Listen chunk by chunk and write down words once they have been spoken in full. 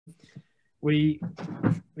we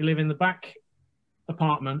live in the back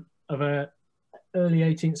apartment of a early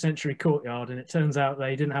 18th century courtyard, and it turns out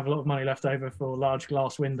they didn't have a lot of money left over for large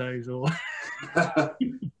glass windows or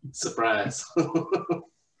surprise.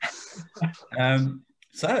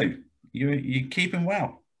 So you're keeping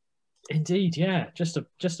well. Indeed, yeah, just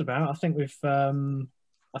about. I think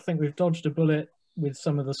we've dodged a bullet with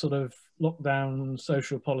some of the sort of lockdown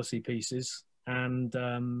social policy pieces, and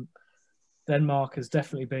Denmark has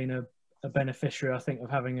definitely been a beneficiary, I think, of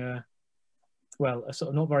having a sort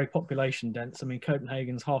of not very population dense. I mean,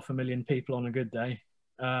 Copenhagen's 500,000 people on a good day.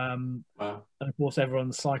 Wow. And of course,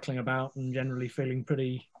 everyone's cycling about and generally feeling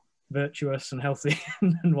pretty virtuous and healthy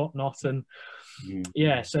and whatnot. And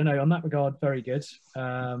yeah, so no, on that regard, very good.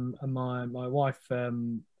 And my wife,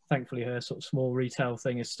 thankfully, her sort of small retail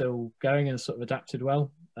thing is still going and sort of adapted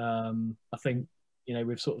well. I think,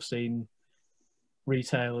 we've sort of seen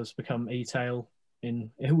retail has become e-tail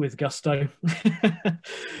with gusto.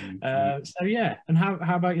 So yeah, and how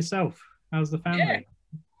about yourself? How's the family?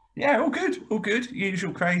 Yeah, all good.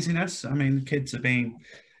 Usual craziness. I mean, the kids have been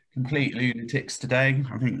complete lunatics today.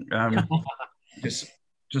 I think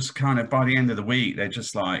just kind of by the end of the week, they're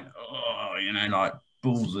just like, like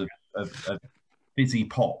balls of fizzy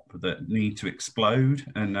pop that need to explode.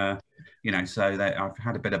 And so I've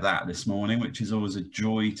had a bit of that this morning, which is always a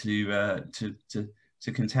joy to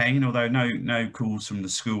contain. Although no calls from the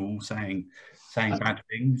school saying bad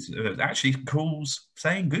things. Actually, calls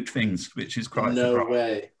saying good things, which is quite no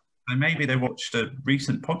way. So maybe they watched a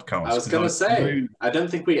recent podcast. I was going to say, I don't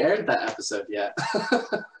think we aired that episode yet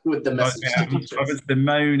with the message. I was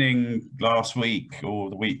bemoaning last week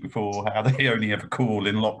or the week before how they only ever call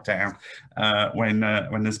in lockdown when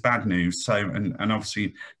there's bad news. So, and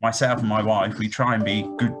obviously myself and my wife, we try and be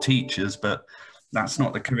good teachers, but that's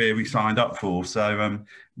not the career we signed up for. So,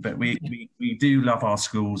 but we do love our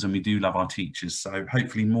schools and we do love our teachers. So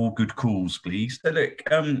hopefully more good calls, please. So look,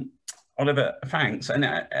 Oliver, thanks. And,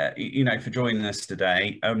 for joining us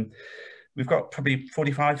today. We've got probably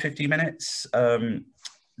 45, 50 minutes.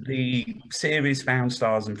 The series Found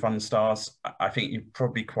Stars and Fun Stars, I think you're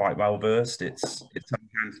probably quite well versed. It's something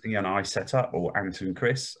Anthony and I set up, or Ant and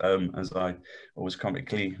Chris, as I always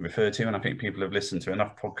comically refer to. And I think people have listened to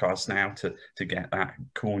enough podcasts now to get that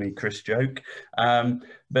corny Chris joke.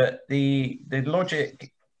 But the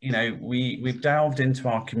logic, we've delved into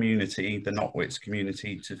our community, the Notwits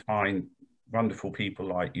community, to find wonderful people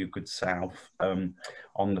like you, good self,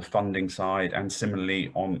 on the funding side, and similarly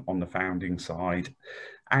on the founding side.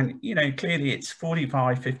 And, clearly it's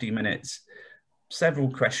 45, 50 minutes, several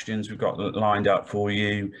questions we've got lined up for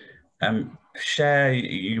you. Share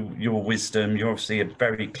your wisdom. You're obviously a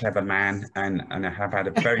very clever man and have had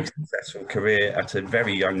a very successful career at a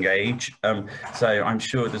very young age. So I'm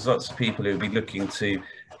sure there's lots of people who'll be looking to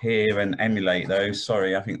hear and emulate those.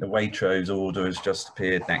 Sorry, I think the Waitrose order has just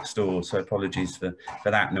appeared next door, so apologies for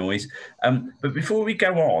that noise. But before we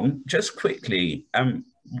go on, just quickly,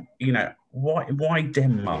 why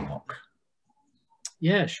Denmark?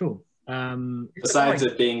 Yeah, sure. Besides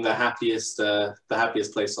it being the happiest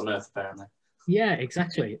place on earth, apparently. Yeah,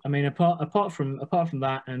 exactly. I mean, apart from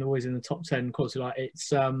that, and always in the top 10 quality, like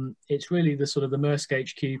it's really the sort of the Maersk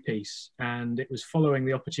HQ piece, and it was following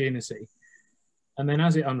the opportunity. And then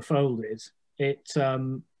as it unfolded, it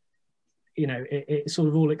sort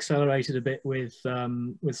of all accelerated a bit with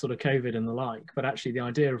sort of COVID and the like. But actually, the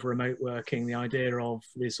idea of remote working, the idea of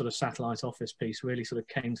this sort of satellite office piece really sort of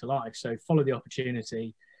came to life. So follow the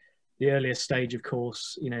opportunity. The earliest stage, of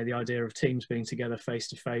course, the idea of teams being together face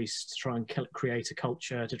to face to try and create a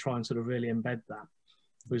culture, to try and sort of really embed that,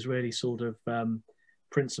 was really sort of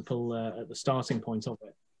principle at the starting point of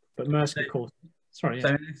it. But Maersk, of course. Sorry. So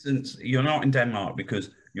in essence, you're not in Denmark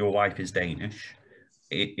because your wife is Danish.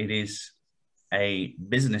 It is a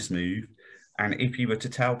business move. And if you were to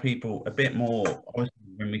tell people a bit more,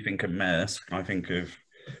 when we think of Maersk, I think of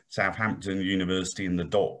Southampton University and the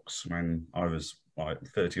docks when I was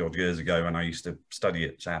 30 odd years ago when I used to study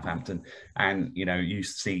at Southampton, and you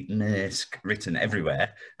used to see Maersk written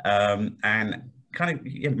everywhere. And kind of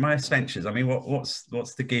Maersk Ventures, I mean, what's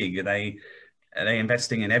the gig? Are they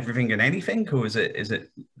investing in everything and anything, or is it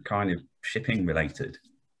kind of shipping related?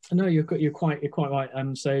 No, you're quite right.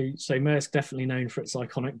 So Maersk definitely known for its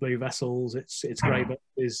iconic blue vessels. It's great, but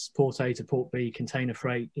is port A to port B container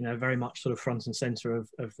freight. Very much sort of front and center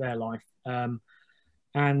of their life.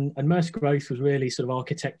 And Maersk Growth was really sort of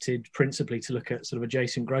architected principally to look at sort of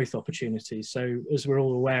adjacent growth opportunities. So as we're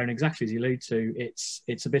all aware, and exactly as you allude to,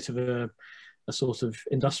 it's a bit of a sort of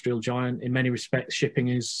industrial giant. In many respects, shipping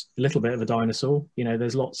is a little bit of a dinosaur. You know,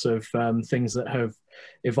 there's lots of things that have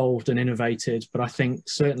evolved and innovated, but I think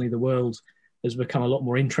certainly the world has become a lot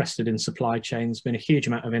more interested in supply chains, been a huge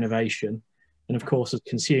amount of innovation. And of course, as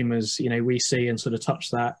consumers, you know, we see and sort of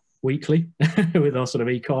touch that weekly with our sort of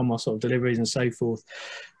e-com, our sort of deliveries and so forth.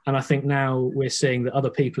 And I think now we're seeing that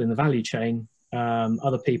other people in the value chain,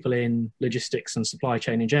 other people in logistics and supply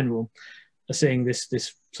chain in general, are seeing this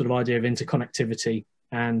sort of idea of interconnectivity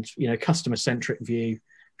and, you know, customer-centric view,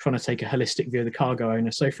 trying to take a holistic view of the cargo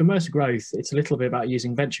owner. So for Maersk Growth, it's a little bit about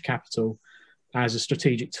using venture capital as a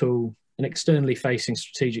strategic tool, an externally facing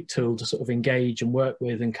strategic tool to sort of engage and work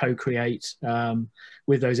with and co-create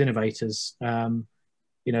with those innovators.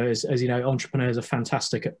 You know, as you know, entrepreneurs are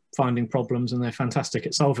fantastic at finding problems and they're fantastic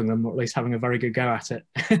at solving them, or at least having a very good go at it.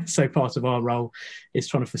 So part of our role is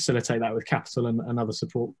trying to facilitate that with capital and other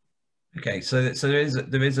support. Okay, so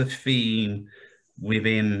there is a theme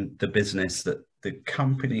within the business that the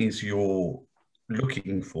companies you're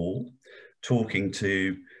looking for, talking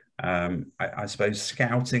to, I suppose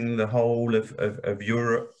scouting the whole of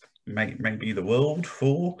Europe, maybe the world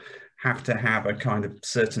for, have to have a kind of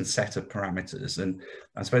certain set of parameters. And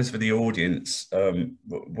I suppose for the audience,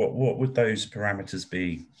 what would those parameters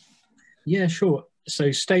be? Yeah, sure.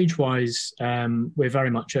 So stage-wise, we're very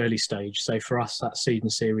much early stage. So for us, that's seed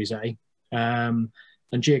and Series A. And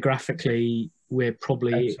geographically, we're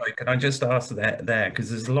probably... Sorry, can I just ask there, because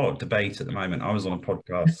there's a lot of debate at the moment. I was on a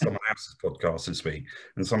podcast, someone else's podcast this week,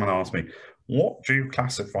 and someone asked me, what do you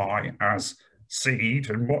classify as seed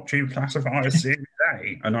and what do you classify as Series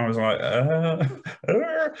A? And I was like,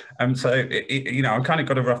 and so, you know, I've kind of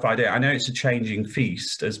got a rough idea. I know it's a changing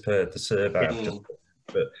feast as per the survey,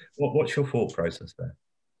 but what's your thought process there?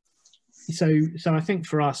 So I think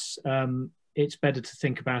for us, it's better to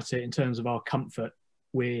think about it in terms of our comfort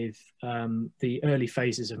with the early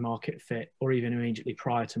phases of market fit, or even immediately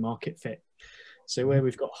prior to market fit. So where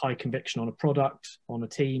we've got high conviction on a product, on a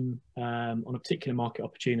team, on a particular market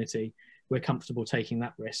opportunity, we're comfortable taking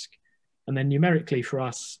that risk. And then numerically for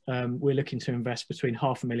us, we're looking to invest between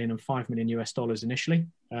 $500,000 and $5 million initially,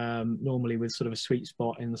 normally with sort of a sweet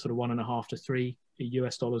spot in the sort of $1.5 to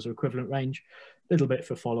 $3 or equivalent range, a little bit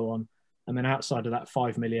for follow on. And then outside of that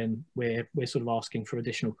 5 million, we're sort of asking for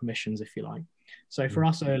additional permissions, if you like. So for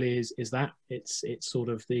us, early is that it's sort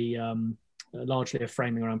of the largely a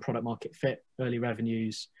framing around product market fit, early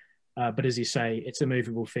revenues. But as you say, it's a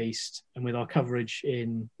movable feast. And with our coverage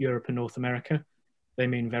in Europe and North America, they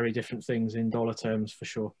mean very different things in dollar terms for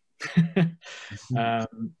sure. But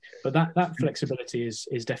that flexibility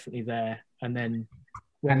is definitely there. And then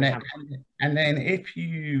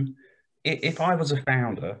if I was a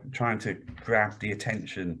founder trying to grab the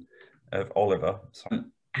attention of Oliver,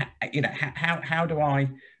 you know, how do I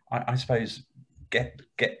suppose get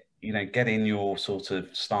in your sort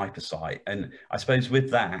of sniper sight? And I suppose with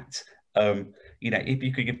that, you know, if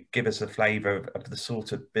you could give us a flavour of the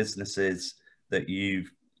sort of businesses that you've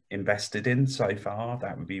invested in so far,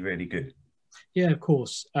 that would be really good. Yeah, of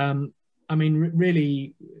course. I mean,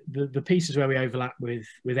 really, the pieces where we overlap with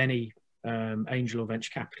any angel or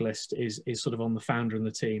venture capitalist is sort of on the founder and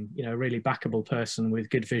the team. You know, a really backable person with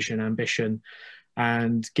good vision, ambition,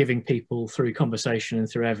 and giving people through conversation and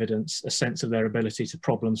through evidence a sense of their ability to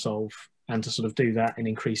problem solve and to sort of do that in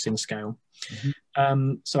increasing scale.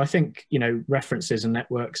 So I think, you know, references and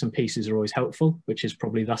networks and pieces are always helpful, which is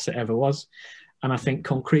probably thus it ever was. And I think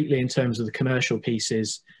concretely in terms of the commercial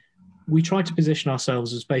pieces, we try to position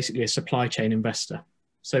ourselves as basically a supply chain investor.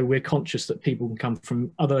 So we're conscious that people can come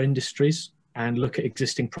from other industries and look at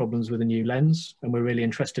existing problems with a new lens, and we're really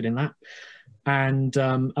interested in that. And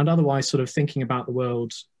otherwise sort of thinking about the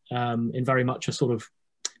world in very much a sort of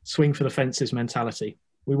swing for the fences mentality.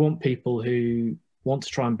 We want people who want to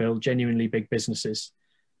try and build genuinely big businesses.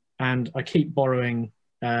 And I keep borrowing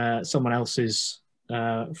someone else's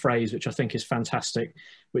phrase, which I think is fantastic,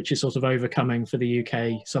 which is sort of overcoming for the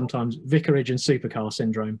UK sometimes vicarage and supercar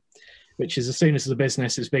syndrome, which is as soon as the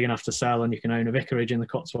business is big enough to sell and you can own a vicarage in the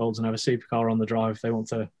Cotswolds and have a supercar on the drive, they want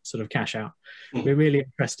to sort of cash out. We're really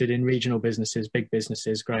interested in regional businesses, big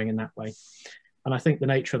businesses growing in that way. And I think the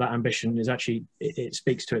nature of that ambition is actually, it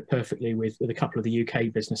speaks to it perfectly with a couple of the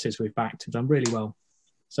UK businesses we've backed have done really well.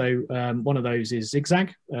 So one of those is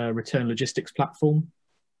Zigzag, a return logistics platform.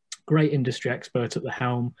 Great industry expert at the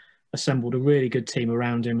helm, assembled a really good team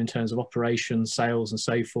around him in terms of operations, sales and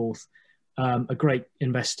so forth. A great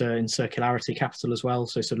investor in circularity capital as well.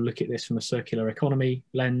 So sort of look at this from a circular economy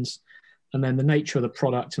lens. And then the nature of the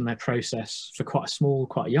product and their process for quite a small,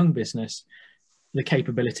 quite a young business the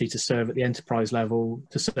capability to serve at the enterprise level,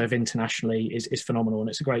 to serve internationally is phenomenal, and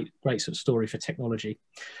it's a great sort of story for technology.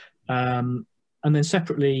 And then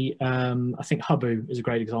separately, I think Hubu is a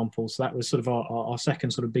great example. So that was sort of our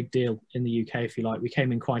second sort of big deal in the UK, if you like. We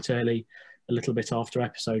came in quite early, a little bit after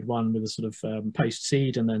episode 1, with a sort of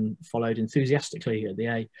post-seed, and then followed enthusiastically at the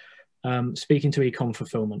A, speaking to e-com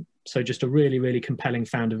fulfillment. So just a really, really compelling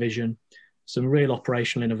founder vision, some real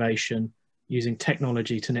operational innovation, using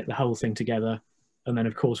technology to knit the whole thing together. And then,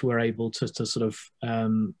 of course, we're able to sort of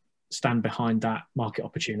stand behind that market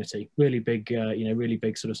opportunity. Really big, really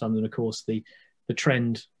big sort of something. And of course, the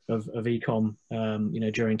trend of e-com,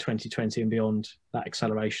 during 2020 and beyond, that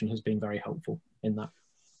acceleration has been very helpful in that.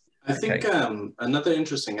 I think another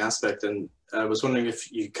interesting aspect, and I was wondering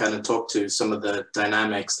if you kind of talk to some of the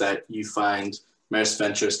dynamics that you find Maersk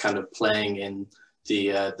Ventures kind of playing in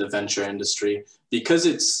the venture industry, because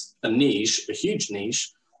it's a niche, a huge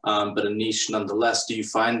niche, but a niche nonetheless. Do you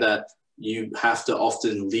find that you have to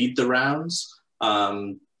often lead the rounds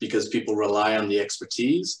because people rely on the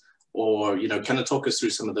expertise, or kind of talk us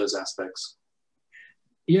through some of those aspects?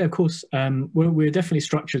 Yeah, of course. We're definitely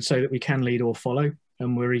structured so that we can lead or follow,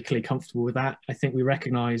 and we're equally comfortable with that. I think we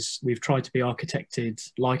recognise we've tried to be architected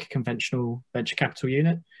like a conventional venture capital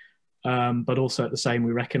unit, but also at the same,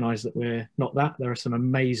 we recognise that we're not that. There are some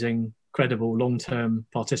amazing, credible, long-term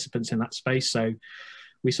participants in that space. So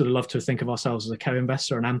we sort of love to think of ourselves as a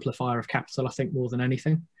co-investor, an amplifier of capital, I think, more than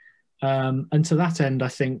anything. And to that end, I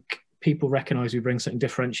think people recognise we bring something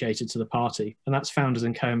differentiated to the party, and that's founders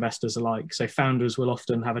and co-investors alike. So founders will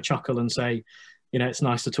often have a chuckle and say, it's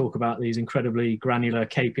nice to talk about these incredibly granular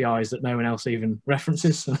KPIs that no one else even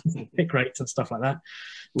references, hit rates and stuff like that.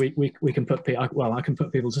 We can put I can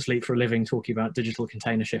put people to sleep for a living talking about digital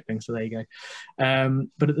container shipping. So there you go.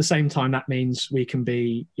 But at the same time, that means we can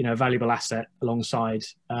be, a valuable asset alongside.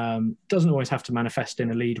 Doesn't always have to manifest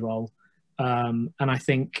in a lead role. And I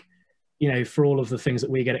think, for all of the things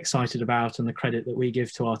that we get excited about and the credit that we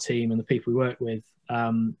give to our team and the people we work with,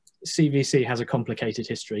 CVC has a complicated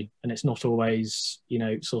history, and it's not always,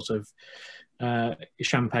 sort of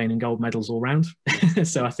champagne and gold medals all round.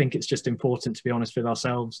 So I think it's just important to be honest with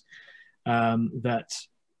ourselves, that,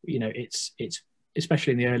 it's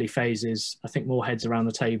especially in the early phases, I think more heads around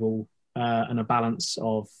the table and a balance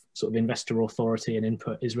of sort of investor authority and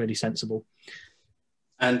input is really sensible.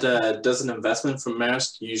 And does an investment from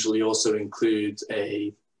Maersk usually also include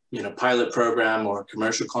a pilot program or a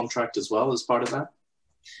commercial contract as well as part of that?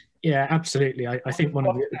 Yeah, absolutely. I think one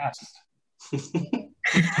of the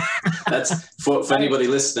that's for anybody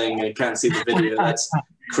listening and can't see the video. That's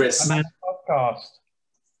Chris podcast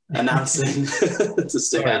announcing to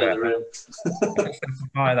stay out of the room.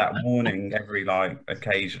 By that warning every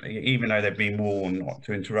occasionally, even though they've been warned not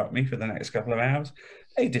to interrupt me for the next couple of hours,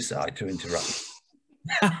 they decide to interrupt me.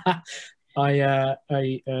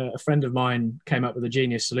 A friend of mine came up with a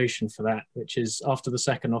genius solution for that, which is after the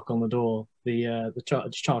second knock on the door,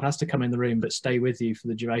 the child has to come in the room but stay with you for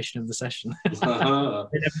the duration of the session. They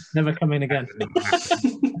never come in again.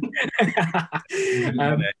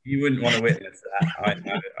 You wouldn't want to witness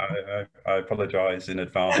that. I apologise in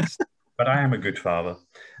advance, but I am a good father.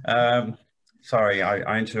 Sorry,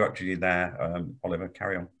 I interrupted you there, Oliver.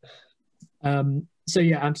 Carry on. So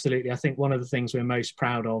yeah, absolutely. I think one of the things we're most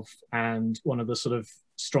proud of, and one of the sort of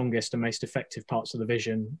strongest and most effective parts of the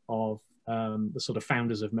vision of the sort of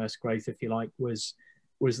founders of Maersk Growth, if you like, was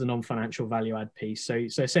the non-financial value add piece. So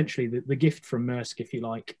essentially the gift from Maersk, if you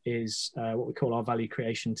like, is what we call our value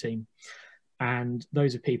creation team. And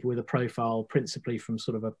those are people with a profile principally from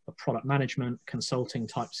sort of a product management, consulting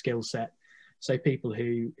type skill set. So people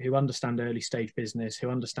who understand early stage business,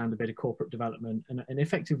 who understand a bit of corporate development, and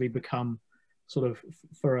effectively become sort of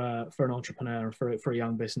for an entrepreneur and for a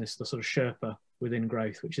young business, the sort of Sherpa within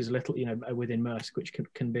growth, which is a little, within Maersk, which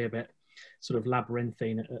can be a bit sort of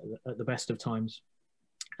labyrinthine at the best of times.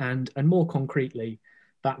 And more concretely,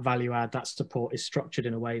 that value add, that support is structured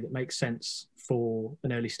in a way that makes sense for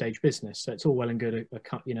an early stage business. So it's all well and good,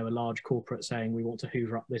 a large corporate saying, we want to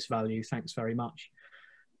hoover up this value, thanks very much.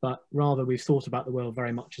 But rather, we've thought about the world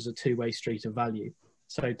very much as a two-way street of value.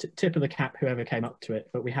 So tip of the cap, whoever came up to it,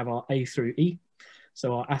 but we have our A through E.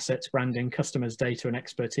 So our assets, branding, customers, data, and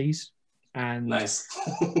expertise. And nice.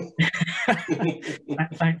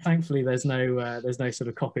 Thankfully, there's no sort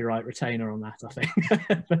of copyright retainer on that, I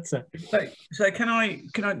think. But, so can I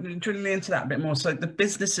drill into that a bit more? So the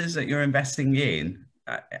businesses that you're investing in,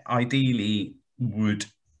 ideally would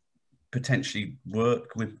potentially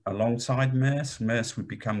work with alongside Maersk. Maersk would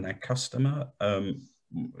become their customer.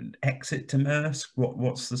 Exit to Maersk.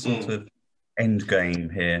 What's the sort of end game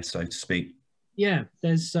here, so to speak? Yeah,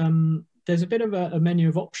 there's there's a bit of a menu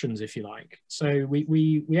of options, if you like. So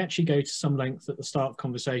we actually go to some length at the start of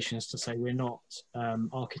conversations to say we're not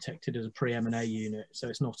architected as a pre-M&A unit. So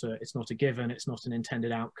it's not a given, it's not an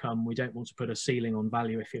intended outcome. We don't want to put a ceiling on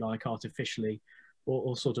value, if you like, artificially,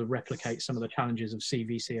 or sort of replicate some of the challenges of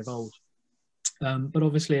CVC of old. But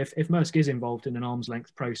obviously, if Maersk is involved in an arm's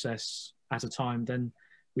length process at a time, then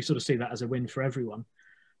we sort of see that as a win for everyone.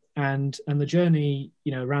 And the journey,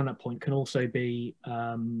 around that point can also be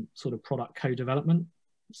sort of product co-development.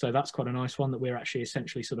 So that's quite a nice one, that we're actually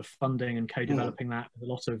essentially sort of funding and co-developing that with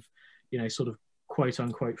a lot of, sort of quote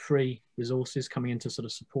unquote free resources coming in to sort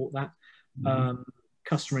of support that.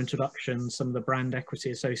 Customer introduction, some of the brand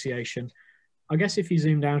equity association. I guess if you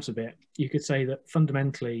zoomed out a bit, you could say that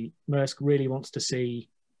fundamentally Maersk really wants to see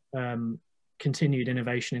continued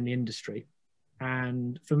innovation in the industry.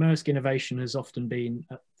 And for Maersk, innovation has often been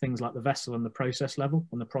at things like the vessel and the process level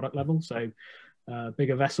and the product level. So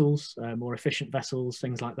bigger vessels, more efficient vessels,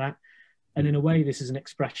 things like that. And in a way, this is an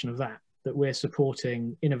expression of that we're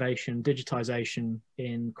supporting innovation, digitization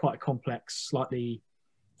in quite a complex, slightly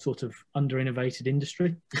sort of under-innovated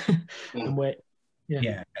industry. And we're,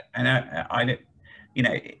 and I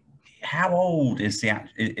how old is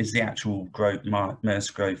the actual growth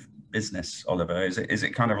Maersk Growth business, Oliver? Is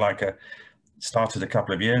it kind of like started a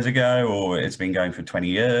couple of years ago, or it's been going for 20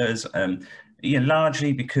 years?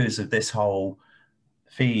 Largely because of this whole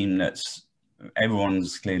theme that's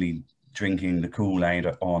everyone's clearly drinking the Kool-Aid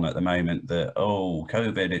on at the moment, that,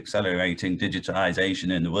 COVID accelerating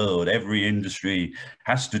digitization in the world, every industry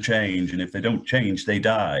has to change, and if they don't change, they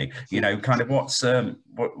die. Kind of what's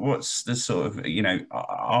the sort of,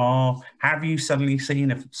 have you suddenly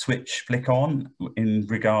seen a switch flick on in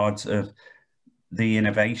regards of the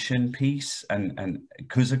innovation piece and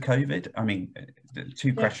because of COVID? I mean,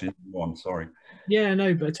 two questions in one, sorry. Yeah,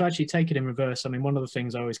 no, but to actually take it in reverse, I mean, one of the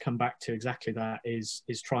things I always come back to exactly that is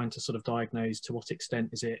trying to sort of diagnose to what extent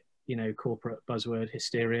is it, corporate buzzword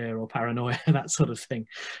hysteria or paranoia, that sort of thing,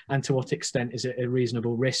 and to what extent is it a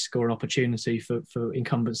reasonable risk or an opportunity for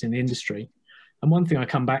incumbents in the industry. And one thing I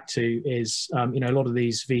come back to is, a lot of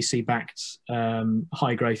these VC-backed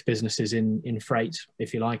high growth businesses in freight,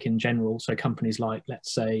 if you like, in general. So companies like,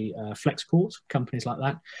 let's say, Flexport, companies like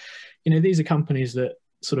that. These are companies that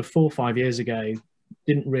sort of 4 or 5 years ago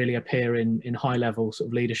didn't really appear in high level sort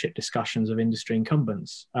of leadership discussions of industry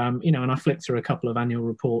incumbents. And I flipped through a couple of annual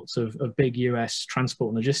reports of big US transport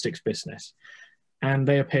and logistics business, and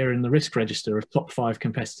they appear in the risk register of top 5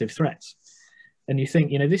 competitive threats. And you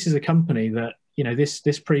think, this is a company that,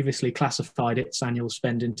 this previously classified its annual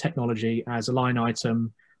spend in technology as a line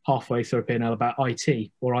item halfway through a P&L about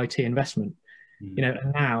IT or IT investment.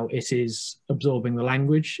 And now it is absorbing the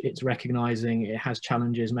language, it's recognizing it has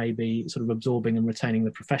challenges, maybe sort of absorbing and retaining the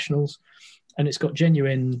professionals, and it's got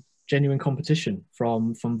genuine competition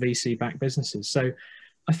from VC-backed businesses. So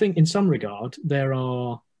I think in some regard, there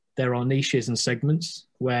are niches and segments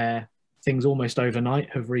where things almost overnight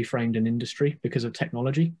have reframed an industry because of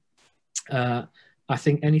technology. I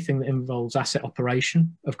think anything that involves asset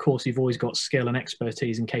operation, of course, you've always got skill and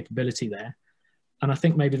expertise and capability there. And I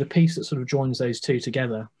think maybe the piece that sort of joins those two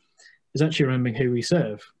together is actually remembering who we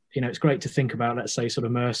serve. It's great to think about, let's say, sort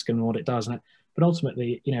of Maersk and what it does, but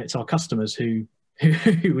ultimately, it's our customers who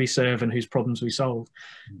we serve and whose problems we solve.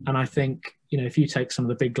 And I think, if you take some of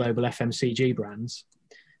the big global FMCG brands,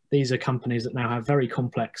 these are companies that now have very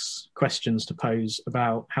complex questions to pose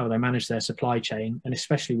about how they manage their supply chain, and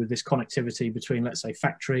especially with this connectivity between, let's say,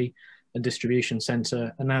 factory and distribution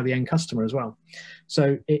center, and now the end customer as well.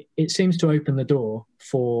 So it seems to open the door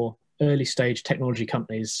for early stage technology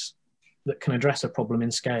companies that can address a problem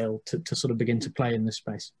in scale to sort of begin to play in this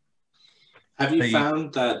space. Have you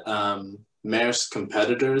found that Maersk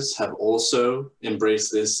competitors have also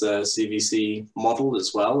embraced this CVC model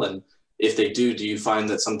as well? And if they do you find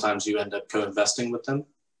that sometimes you end up co-investing with them?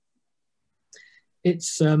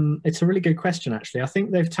 It's a really good question, actually. I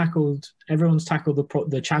think everyone's tackled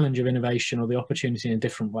the challenge of innovation or the opportunity in a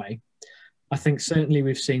different way. I think certainly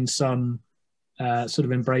we've seen some sort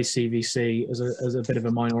of embrace CVC as a bit of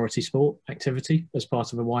a minority sport activity as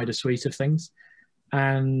part of a wider suite of things.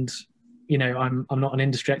 And, I'm not an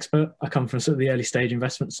industry expert. I come from sort of the early stage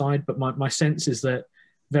investment side, but my sense is that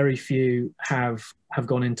very few have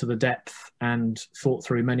gone into the depth and thought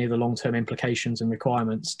through many of the long-term implications and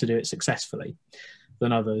requirements to do it successfully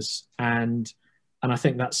than others. And I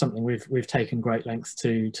think that's something we've taken great lengths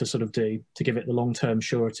to sort of do, to give it the long-term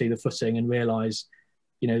surety, the footing, and realize,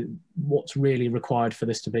 what's really required for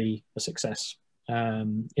this to be a success.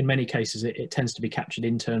 In many cases, it tends to be captured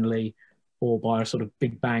internally or by a sort of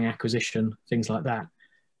big bang acquisition, things like that.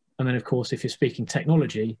 And then, of course, if you're speaking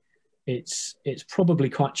technology, it's probably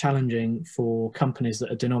quite challenging for companies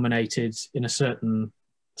that are denominated in a certain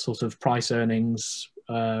sort of price earnings,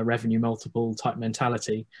 revenue multiple type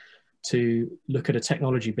mentality, to look at a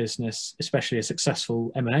technology business, especially a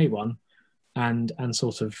successful M&A one, and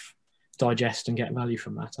sort of digest and get value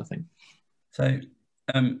from that, I think. So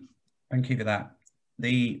thank you for that.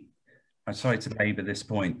 I'm sorry to labour this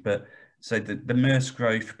point, but so the Maersk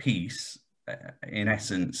Growth piece, in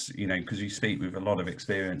essence, you know, because you speak with a lot of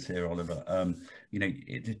experience here, Oliver, you know,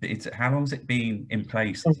 it's how long has it been in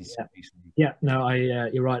place? Yeah, no,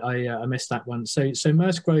 you're right. I missed that one. So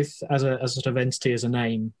Maersk Growth as a sort of entity, as a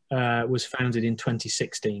name, was founded in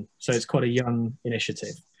 2016. So it's quite a young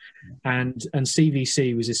initiative. And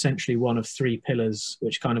CVC was essentially one of three pillars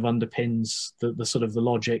which kind of underpins the sort of the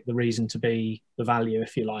logic, the reason to be, the value,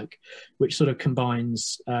 if you like, which sort of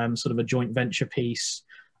combines sort of a joint venture piece,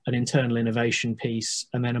 an internal innovation piece,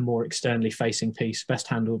 and then a more externally facing piece, best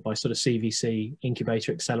handled by sort of CVC,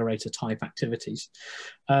 incubator accelerator type activities.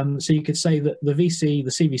 So you could say that the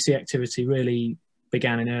CVC activity really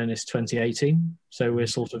began in earnest 2018. So we're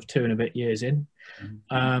sort of 2 and a bit years in.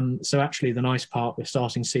 So actually the nice part, we're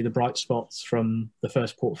starting to see the bright spots from the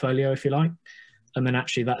first portfolio, if you like. And then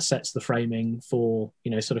actually that sets the framing for,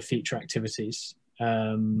 you know, sort of future activities,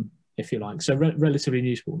 if you like. So relatively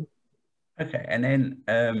new sport. Okay, and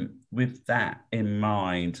then with that in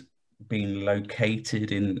mind, being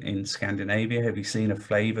located in Scandinavia, have you seen a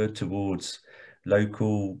flavour towards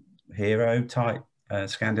local hero type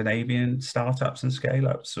Scandinavian startups and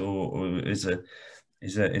scale-ups, or is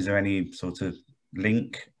there any sort of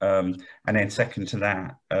link? And then second to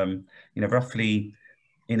that, you know, roughly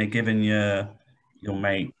in a given year, you'll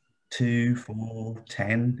make 2, 4,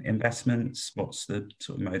 10 investments. What's the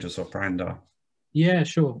sort of modus operandi? Yeah,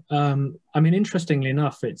 sure. I mean, interestingly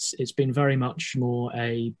enough, it's been very much more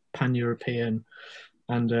a pan-European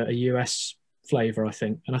and a US flavour, I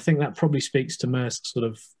think. And I think that probably speaks to Maersk's sort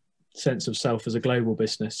of sense of self as a global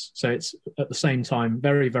business. So it's at the same time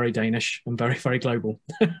very, very Danish and very, very global.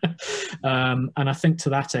 And I think to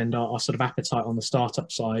that end, our sort of appetite on the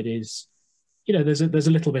startup side is, you know, there's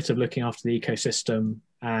a little bit of looking after the ecosystem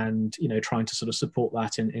and, you know, trying to sort of support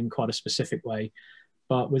that in quite a specific way.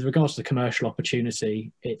 But with regards to the commercial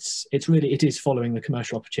opportunity, it is following the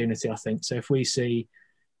commercial opportunity, I think. So if we see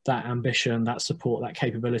that ambition, that support, that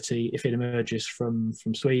capability, if it emerges from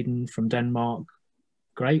Sweden, from Denmark,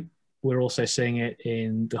 great. We're also seeing it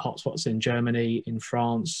in the hotspots in Germany, in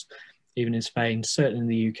France, even in Spain, certainly in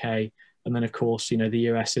the UK. And then, of course, you know, the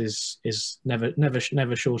US is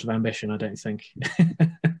never short of ambition, I don't think.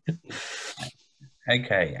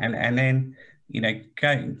 Okay, and then, you know,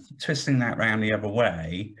 twisting that round the other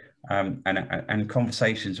way, and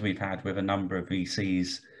conversations we've had with a number of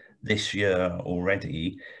VCs this year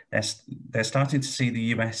already, they're starting to see the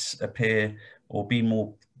US appear or be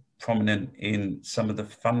more prominent in some of the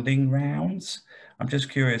funding rounds. I'm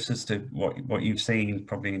just curious as to what you've seen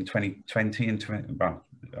probably in 2020 and well,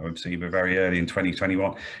 obviously we're very early in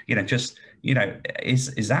 2021. You know, just, you know,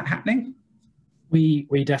 is that happening? We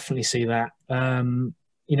definitely see that.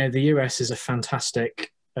 You know, the US is a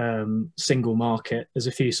fantastic single market. There's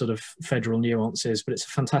a few sort of federal nuances, but it's a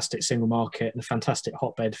fantastic single market and a fantastic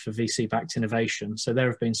hotbed for VC-backed innovation. So there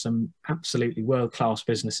have been some absolutely world-class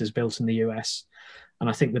businesses built in the US. And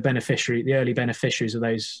I think the early beneficiaries of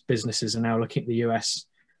those businesses are now looking at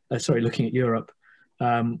looking at Europe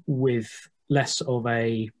with less of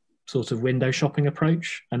a sort of window shopping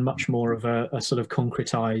approach and much more of a sort of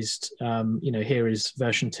concretized, you know, here is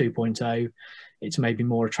version 2.0. It's maybe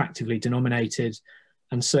more attractively denominated.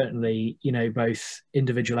 And certainly, you know, both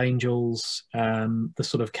individual angels, the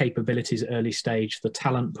sort of capabilities at early stage, the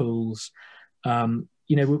talent pools,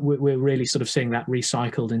 you know, we're really sort of seeing that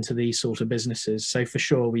recycled into these sort of businesses. So for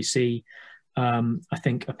sure, we see, I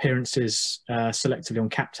think, appearances selectively on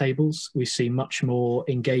cap tables. We see much more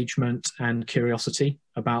engagement and curiosity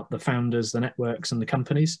about the founders, the networks and the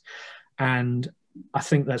companies. And I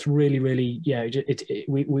think that's really, really, yeah,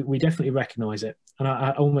 we definitely recognize it. And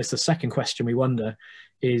almost the second question we wonder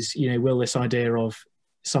is, you know, will this idea of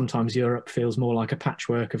sometimes Europe feels more like a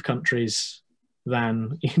patchwork of countries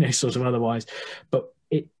than, you know, sort of otherwise, but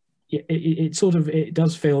it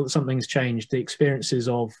does feel that something's changed. The experiences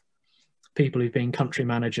of people who've been country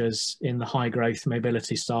managers in the high growth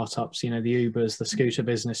mobility startups, you know, the Ubers, the scooter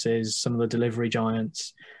businesses, some of the delivery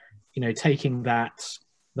giants, you know, taking that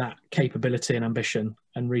capability and ambition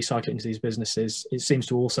and recycle it into these businesses, it seems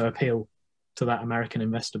to also appeal to that American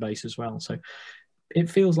investor base as well. So it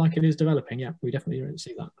feels like it is developing. Yeah, we definitely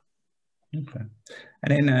see that. Okay.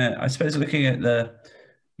 And then I suppose looking at the,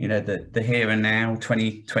 you know, the here and now,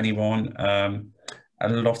 2021, a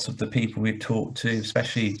lot of the people we've talked to,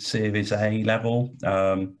 especially Series A level,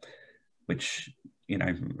 which, you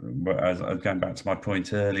know, as going back to my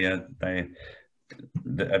point earlier, a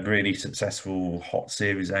really successful hot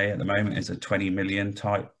Series A at the moment is a 20 million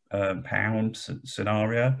type pound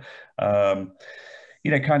scenario. You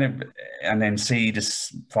know, kind of, and then seed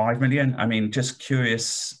is 5 million. I mean, just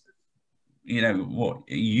curious, you know, what,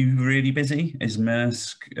 are you really busy? Is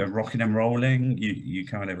Maersk rocking and rolling? You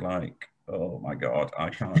kind of like, oh my God,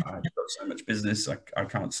 I've got so much business, I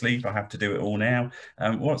can't sleep, I have to do it all now.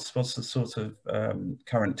 What's the sort of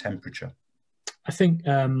current temperature? I think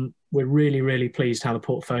we're really, really pleased how the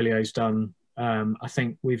portfolio's done. I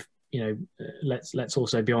think we've, you know, let's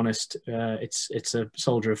also be honest, it's a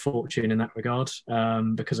soldier of fortune in that regard,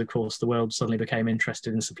 because of course the world suddenly became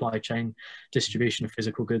interested in supply chain, distribution of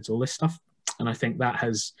physical goods, all this stuff, and I think that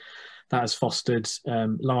has fostered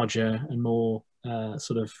larger and more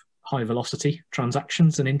sort of high velocity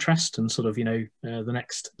transactions and interest, and sort of, you know, the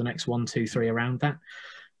next 1, 2, 3 around that.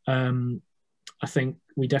 I think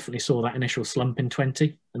we definitely saw that initial slump in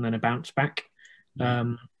 20 and then a bounce back.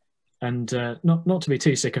 And not to be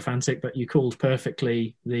too sycophantic, but you called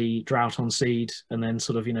perfectly the drought on seed, and then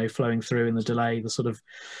sort of, you know, flowing through in the delay, the sort of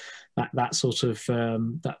that sort of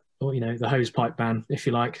that, or, you know, the hose pipe ban, if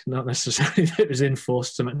you like, not necessarily that it was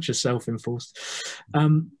enforced so much as self-enforced.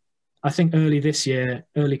 I think early this year,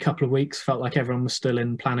 early couple of weeks, felt like everyone was still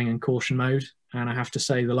in planning and caution mode, and I have to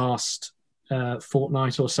say the last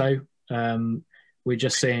fortnight or so, we're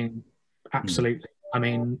just seeing absolutely. I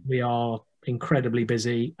mean, we are incredibly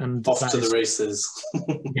busy, and off to the races.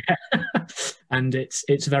 Yeah. And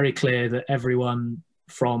it's very clear that everyone,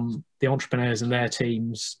 from the entrepreneurs and their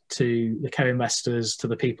teams to the co-investors to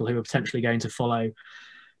the people who are potentially going to follow,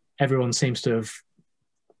 everyone seems to have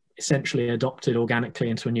essentially adopted organically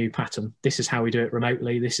into a new pattern. This is how we do it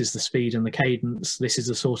remotely. This is the speed and the cadence. This is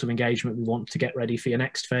the sort of engagement we want to get ready for your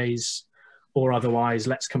next phase, or otherwise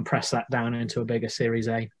let's compress that down into a bigger Series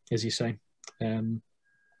A, as you say.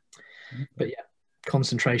 But yeah,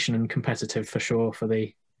 concentration and competitive for sure for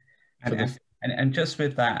the. And just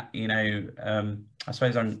with that, you know, I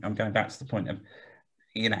suppose I'm going back to the point of,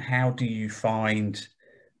 you know, how do you find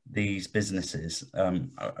these businesses?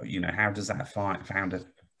 You know, how does that founder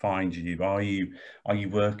find you? Are you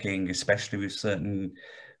working especially with certain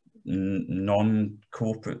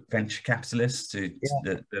non-corporate venture capitalists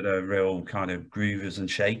that are real kind of groovers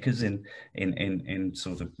and shakers in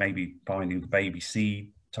sort of maybe finding the baby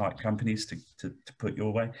seed type companies to put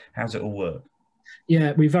your way? How's it all work?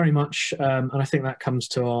 Yeah, we very much, and I think that comes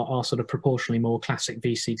to our sort of proportionally more classic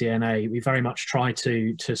VC DNA. We very much try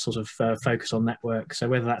to sort of focus on network. So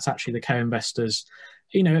whether that's actually the co-investors,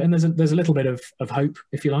 you know, and there's a little bit of hope,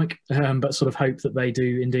 if you like, but sort of hope that they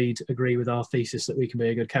do indeed agree with our thesis that we can be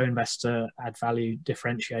a good co-investor, add value,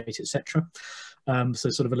 differentiate, etc. So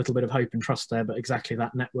sort of a little bit of hope and trust there, but exactly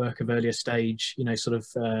that network of earlier stage, you know, sort of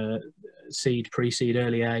seed, pre-seed,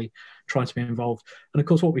 early A, trying to be involved. And of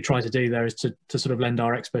course, what we try to do there is to sort of lend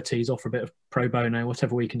our expertise, offer a bit of pro bono,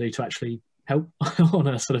 whatever we can do to actually help on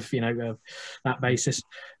a sort of, you know, that basis.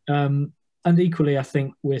 And equally, I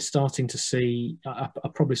think we're starting to see, I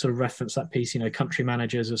probably sort of reference that piece, you know, country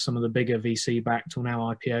managers of some of the bigger VC-backed or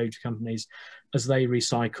now IPO'd companies, as they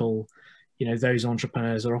recycle, you know, those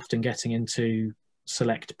entrepreneurs are often getting into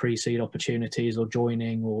select pre-seed opportunities or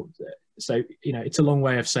joining, or so, you know, it's a long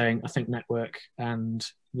way of saying, I think network, and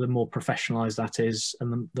the more professionalized that is,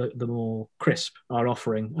 and the more crisp our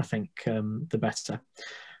offering, I think, the better.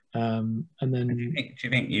 And then, do you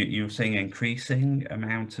think you're seeing increasing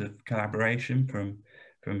amount of collaboration from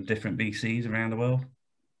different VCs around the world?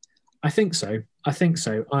 I think so. I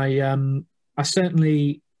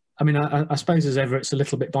certainly. I mean, I suppose as ever, it's a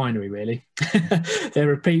little bit binary, really.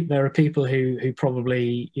 There are people who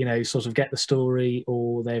probably, you know, sort of get the story,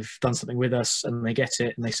 or they've done something with us and they get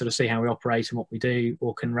it and they sort of see how we operate and what we do,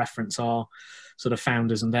 or can reference our sort of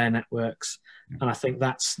founders and their networks. And I think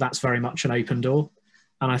that's very much an open door.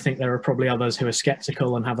 And I think there are probably others who are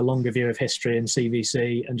skeptical and have a longer view of history and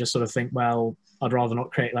CVC and just sort of think, well, I'd rather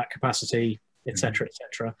not create that capacity, etc.,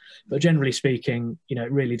 etc. But generally speaking, you know,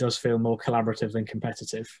 it really does feel more collaborative than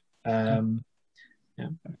competitive. Yeah.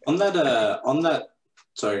 On that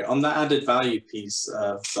added value piece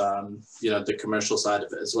of you know, the commercial side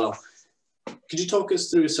of it as well, could you talk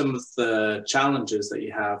us through some of the challenges that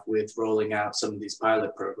you have with rolling out some of these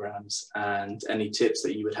pilot programs, and any tips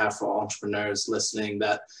that you would have for entrepreneurs listening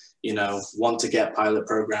that, you know, want to get pilot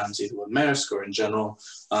programs either with Maersk or in general,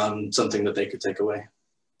 something that they could take away?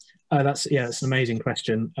 That's an amazing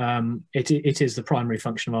question. It is the primary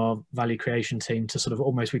function of our value creation team to sort of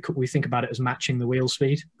almost, we think about it as matching the wheel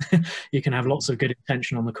speed. You can have lots of good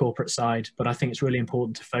intention on the corporate side, but I think it's really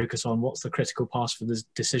important to focus on what's the critical path for the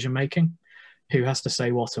decision making, who has to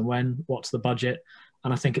say what and when, what's the budget.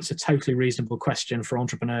 And I think it's a totally reasonable question for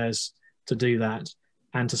entrepreneurs to do that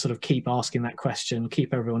and to sort of keep asking that question,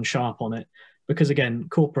 keep everyone sharp on it. Because again,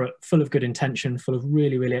 corporate, full of good intention, full of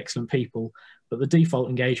really, really excellent people, but the default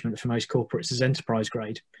engagement for most corporates is enterprise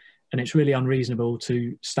grade. And it's really unreasonable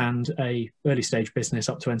to stand a early stage business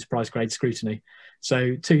up to enterprise grade scrutiny.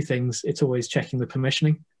 So two things, it's always checking the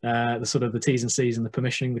permissioning, the sort of the T's and C's and the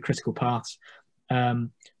permissioning, the critical paths. And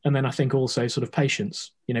then I think also sort of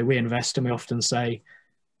patience. You know, we invest and we often say,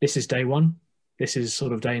 this is day one, this is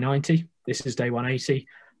sort of day 90, this is day 180.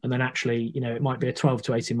 And then actually, you know, it might be a 12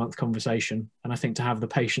 to 18 month conversation. And I think to have the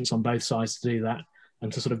patience on both sides to do that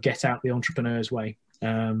and to sort of get out the entrepreneur's way,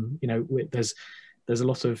 you know, there's a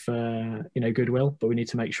lot of, you know, goodwill, but we need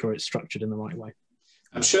to make sure it's structured in the right way.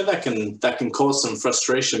 I'm sure that can cause some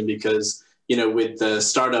frustration because, you know, with the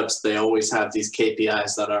startups, they always have these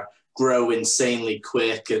KPIs that are grow insanely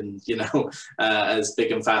quick and, you know, as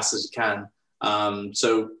big and fast as you can.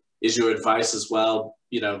 So is your advice as well,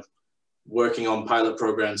 you know, working on pilot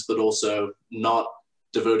programs, but also not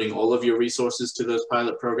devoting all of your resources to those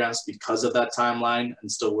pilot programs because of that timeline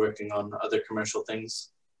and still working on other commercial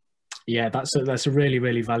things? Yeah, that's a really,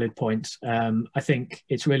 really valid point. I think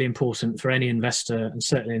it's really important for any investor and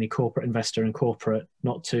certainly any corporate investor and corporate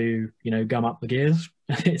not to, you know, gum up the gears.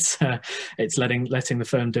 It's letting the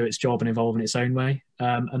firm do its job and evolve in its own way.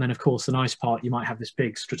 And then, of course, the nice part, you might have this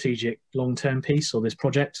big strategic long-term piece or this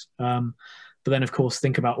project. But then, of course,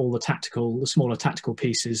 think about all the smaller tactical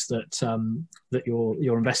pieces that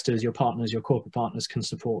your investors, your partners, your corporate partners can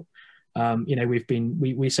support. You know,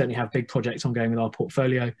 we certainly have big projects ongoing with our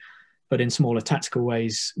portfolio, but in smaller tactical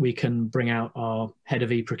ways, we can bring out our head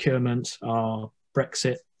of e-procurement, our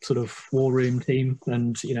Brexit sort of war room team,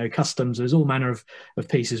 and, you know, customs. There's all manner of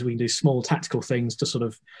pieces. We can do small tactical things to sort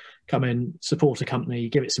of come in, support a company,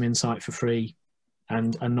 give it some insight for free,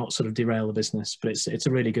 and not sort of derail the business. But it's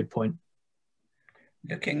a really good point.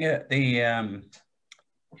 Looking at the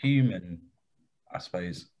human, I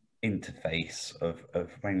suppose, interface of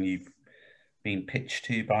when you've been pitched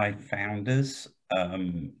to by founders,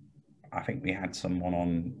 I think we had someone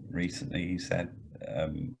on recently who said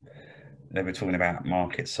they were talking about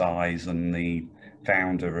market size and the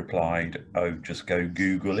founder replied, "Oh, just go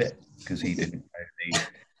Google it," because he didn't know the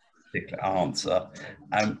particular answer.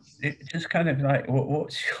 It just kind of like,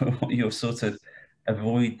 what's your sort of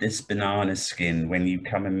avoid this banana skin when you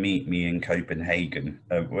come and meet me in Copenhagen?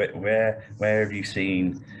 Where have you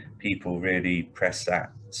seen people really press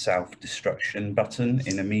that self-destruction button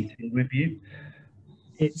in a meeting with you?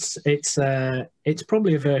 It's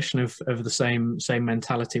probably a version of the same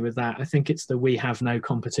mentality with that. I think it's the we have no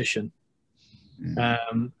competition.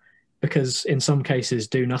 Because in some cases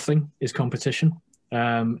do nothing is competition.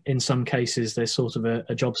 In some cases there's sort of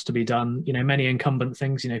a jobs to be done. You know, many incumbent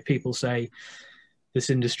things, you know, people say this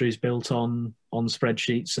industry is built on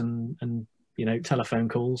spreadsheets and you know, telephone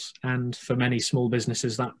calls, and for many small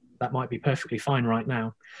businesses that might be perfectly fine right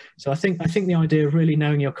now. So I think the idea of really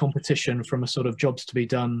knowing your competition from a sort of jobs to be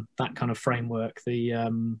done, that kind of framework,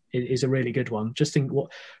 is a really good one. Just think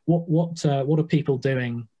what are people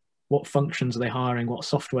doing, what functions are they hiring, what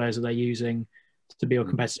softwares are they using to be your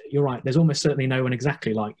competitor. You're right, there's almost certainly no one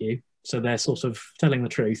exactly like you, so they're sort of telling the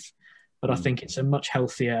truth. But I think it's a much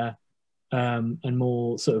healthier and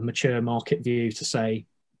more sort of mature market view to say,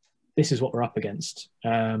 this is what we're up against.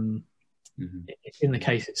 In the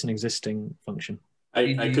case it's an existing function.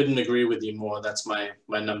 I couldn't agree with you more. That's my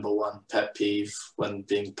number one pet peeve when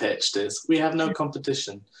being pitched is we have no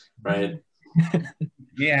competition, right?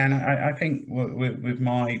 Yeah, and I think with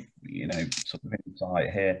my, you know, sort of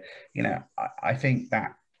insight here, you know, I think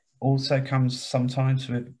that also comes sometimes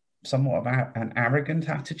with somewhat of an arrogant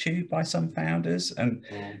attitude by some founders and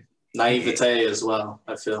naivete as well,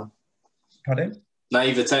 I feel. Pardon?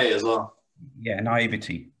 Naivete as well. Yeah,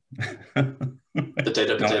 naivety.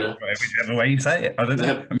 Potato. Whichever way you say it. I don't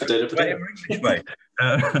know. Potato. English way.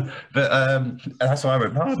 But that's why I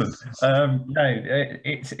went pardon. No,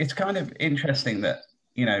 it's kind of interesting that,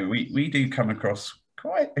 you know, we do come across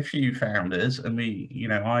quite a few founders, and you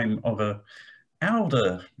know, I'm of a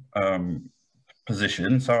elder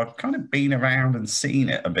position, so I've kind of been around and seen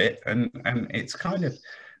it a bit, and it's kind of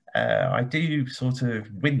I do sort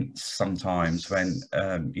of wince sometimes when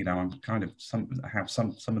you know, I'm kind of have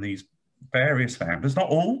some of these various founders, not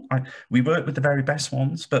all. We work with the very best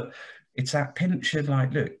ones, but it's that pinch of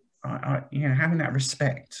like, look, you know, having that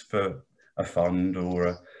respect for a fund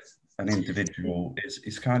or an individual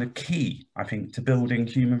is kind of key, I think, to building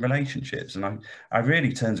human relationships. And I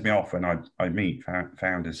really turns me off when I meet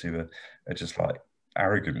founders who are just like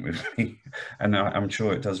arrogant with me, and I'm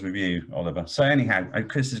sure it does with you, Oliver. So anyhow,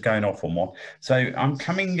 Chris is going off on one. So I'm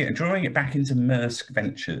drawing it back into Maersk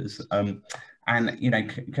Ventures, and you know,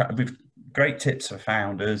 with great tips for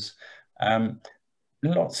founders.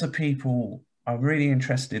 Lots of people are really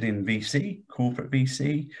interested in VC, corporate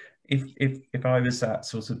VC. If I was that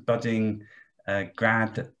sort of budding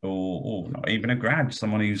grad, or not even a grad,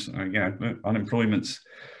 someone who's you know, unemployment's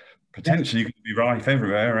potentially going to be rife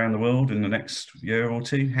everywhere around the world in the next year or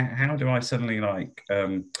two. How do I suddenly like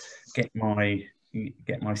get my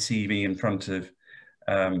CV in front of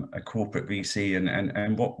a corporate VC,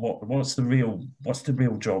 and what's the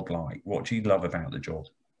real job like? What do you love about the job?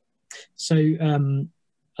 So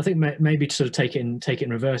I think maybe to sort of take it in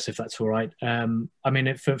reverse, if that's all right. I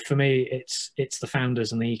mean, for me, it's the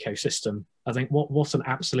founders and the ecosystem. I think what an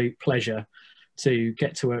absolute pleasure to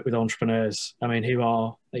get to work with entrepreneurs. I mean, who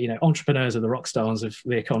are, you know, entrepreneurs are the rock stars of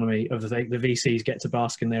the economy. Of the VCs get to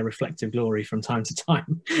bask in their reflective glory from time to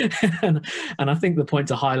time. and I think the point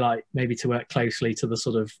to highlight, maybe to work closely to the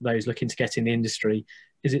sort of those looking to get in the industry,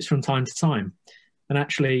 is it's from time to time. And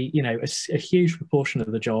actually, you know, a huge proportion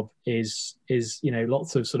of the job is, you know,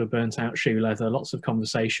 lots of sort of burnt out shoe leather, lots of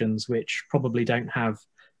conversations which probably don't have,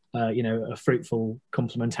 you know, a fruitful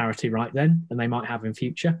complementarity right then, and they might have in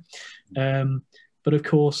future. But of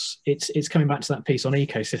course, it's coming back to that piece on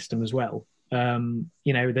ecosystem as well.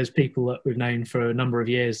 You know, there's people that we've known for a number of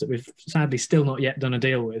years that we've sadly still not yet done a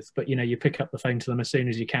deal with, but, you know, you pick up the phone to them as soon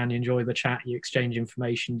as you can, you enjoy the chat, you exchange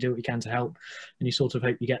information, do what you can to help, and you sort of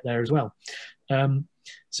hope you get there as well.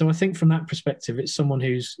 So I think from that perspective, it's someone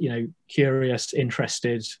who's, you know, curious,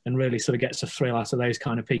 interested, and really sort of gets a thrill out of those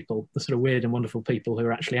kind of people, the sort of weird and wonderful people who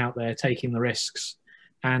are actually out there taking the risks,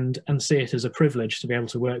 and see it as a privilege to be able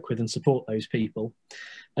to work with and support those people.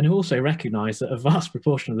 And who also recognise that a vast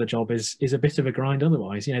proportion of the job is a bit of a grind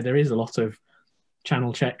otherwise. You know, there is a lot of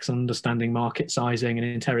channel checks, understanding market sizing and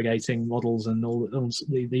interrogating models and all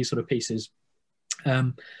these sort of pieces.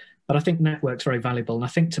 But I think network's very valuable. And I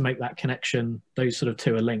think to make that connection, those sort of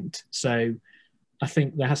two are linked. So I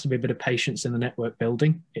think there has to be a bit of patience in the network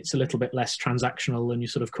building. It's a little bit less transactional than your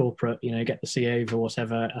sort of corporate, you know, get the CEO or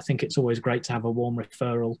whatever. I think it's always great to have a warm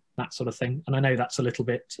referral, that sort of thing. And I know that's a little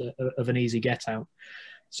bit of an easy get out.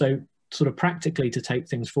 So sort of practically to take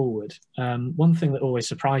things forward, one thing that always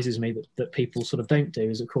surprises me that people sort of don't do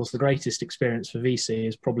is, of course, the greatest experience for VC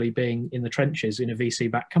is probably being in the trenches in a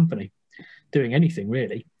VC-backed company, doing anything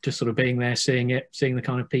really, just sort of being there, seeing the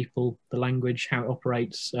kind of people, the language, how it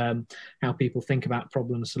operates, how people think about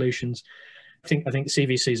problem solutions. I think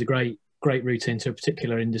CVC is a great route into a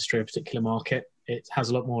particular industry, a particular market. It has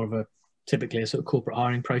a lot more of typically a sort of corporate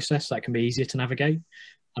hiring process that can be easier to navigate.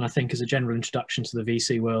 And I think as a general introduction to the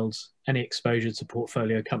VC world, any exposure to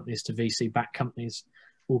portfolio companies, to VC-backed companies,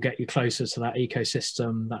 will get you closer to that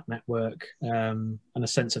ecosystem, that network, and a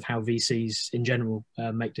sense of how VCs in general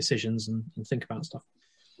make decisions and think about stuff.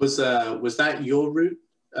 Was that your route,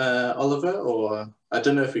 Oliver, or I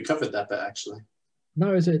don't know if we covered that bit actually?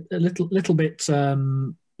 No, it's a little bit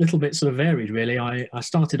sort of varied really. I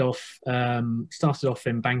started off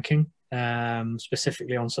in banking.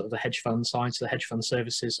 Specifically on sort of the hedge fund side, so the hedge fund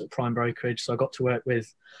services at prime brokerage. So I got to work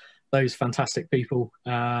with those fantastic people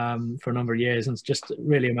for a number of years, and it's just a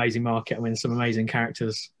really amazing market. I mean, some amazing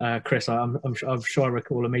characters. Chris, I'm sure I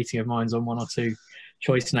recall a meeting of mine on one or two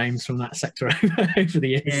choice names from that sector over the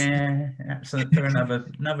years. Yeah, absolutely. For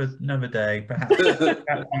another day, perhaps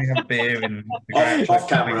we have beer and off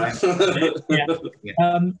camera.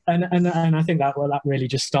 And I think that really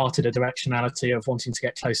just started a directionality of wanting to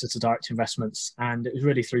get closer to direct investments, and it was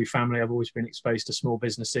really through family. I've always been exposed to small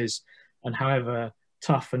businesses, and however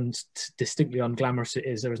tough and distinctly unglamorous it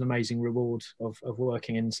is, there is an amazing reward of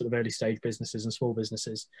working in sort of early stage businesses and small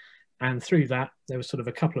businesses. And through that, there was sort of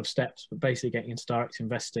a couple of steps, but basically getting into direct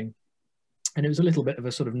investing. And it was a little bit of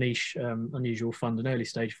a sort of niche, unusual fund, an early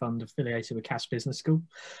stage fund affiliated with Cass Business School,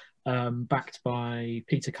 backed by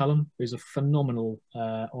Peter Cullum, who's a phenomenal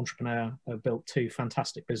entrepreneur, built two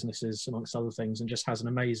fantastic businesses amongst other things, and just has an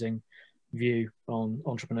amazing view on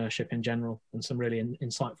entrepreneurship in general and some really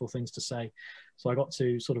insightful things to say. So I got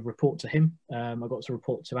to sort of report to him. I got to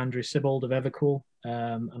report to Andrew Sibbald of Evercore,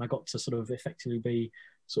 and I got to sort of effectively be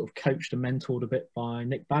sort of coached and mentored a bit by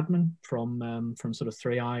Nick Badman from sort of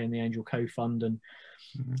 3i and the Angel Co Fund. And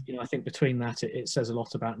you know, I think between that it says a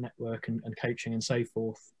lot about network and coaching and so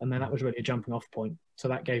forth. And then that was really a jumping off point. So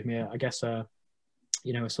that gave me I guess a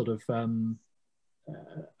sort of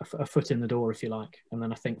a foot in the door, if you like. And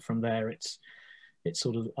then I think from there, it's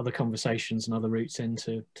sort of other conversations and other routes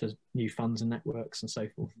into new funds and networks and so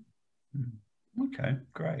forth. Okay,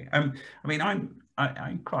 great. I mean,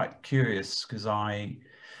 I'm quite curious because I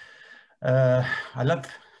love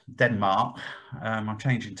Denmark. I'm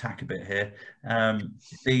changing tack a bit here. I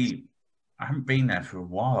haven't been there for a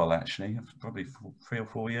while, actually, probably 3 or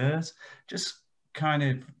 4 years. Just kind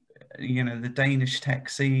of, you know, the Danish tech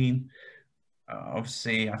scene.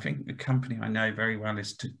 Obviously, I think the company I know very well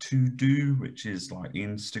is To-Do, which is like the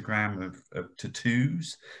Instagram of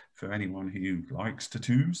tattoos. For anyone who likes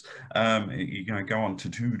tattoos, you're going to go on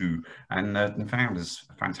To-Do, and the founder's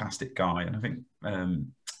a fantastic guy. And I think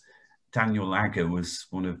Daniel Lager was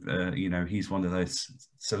one of, you know, he's one of those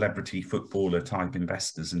celebrity footballer type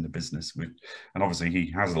investors in the business, and obviously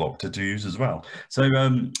he has a lot of tattoos as well. So,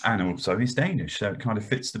 and also he's Danish, so it kind of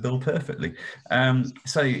fits the bill perfectly.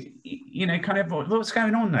 So, you know, kind of what's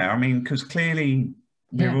going on there? I mean, because clearly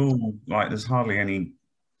we're all like, there's hardly any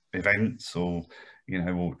events or, you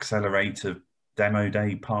know, or accelerator demo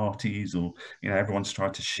day parties, or, you know, everyone's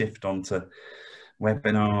tried to shift onto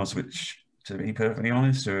webinars, which, to be perfectly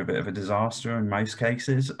honest, are a bit of a disaster in most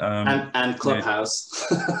cases. And Clubhouse.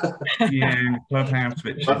 Yeah, Clubhouse,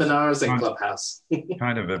 which webinars and Clubhouse.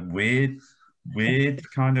 kind of a weird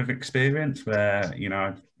kind of experience where, you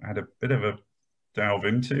know, I had a bit of a delve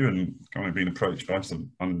into and kind of been approached by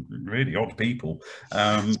some really odd people.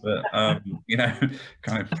 But you know,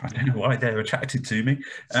 kind of, I don't know why they're attracted to me.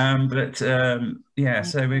 Yeah,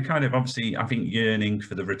 so we're kind of obviously, I think, yearning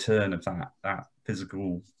for the return of that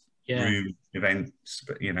physical room events,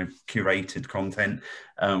 but, you know, curated content,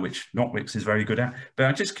 which Notwix is very good at. But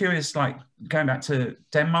I'm just curious, like, going back to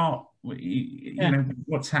Denmark, you know,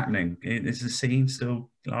 what's happening? Is the scene still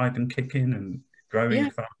live and kicking and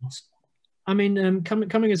growing fast? I mean,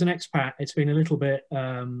 coming as an expat, it's been a little bit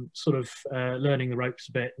sort of learning the ropes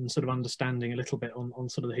a bit and sort of understanding a little bit on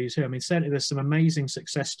sort of the who's who. I mean, certainly there's some amazing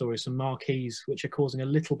success stories, some marquees, which are causing a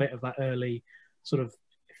little bit of that early sort of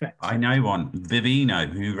effect. I know one,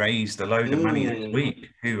 Vivino, who raised a load of money this week,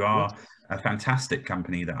 who are a fantastic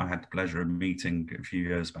company that I had the pleasure of meeting a few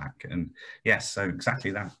years back. And yes, so exactly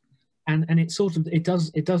that. And it sort of, it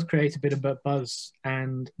does create a bit of a buzz.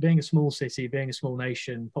 And being a small city, being a small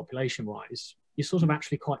nation, population-wise, you're sort of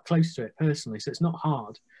actually quite close to it personally. So it's not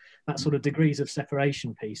hard. That sort of degrees of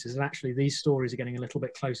separation pieces. And actually these stories are getting a little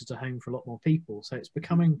bit closer to home for a lot more people. So it's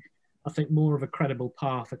becoming, I think, more of a credible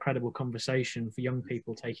path, a credible conversation for young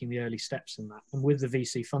people taking the early steps in that. And with the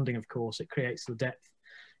VC funding, of course, it creates the depth,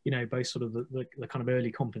 you know, both sort of the kind of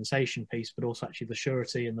early compensation piece, but also actually the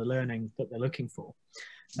surety and the learning that they're looking for.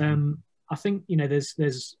 I think, you know,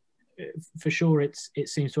 there's for sure it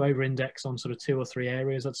seems to over-index on sort of 2 or 3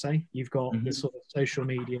 areas, I'd say. You've got the sort of social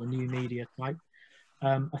media, new media type.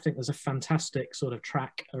 I think there's a fantastic sort of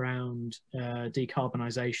track around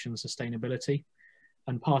decarbonisation, sustainability.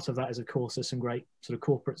 And part of that is, of course, there's some great sort of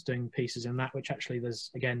corporates doing pieces in that, which actually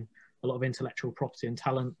there's, again, a lot of intellectual property and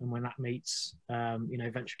talent. And when that meets, you know,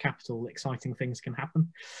 venture capital, exciting things can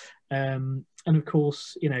happen. And of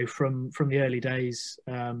course, you know, from the early days,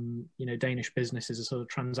 you know, Danish businesses are sort of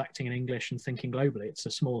transacting in English and thinking globally. It's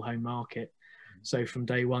a small home market. So from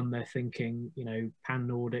day one, they're thinking, you know,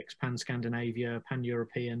 pan-Nordics, pan-Scandinavia,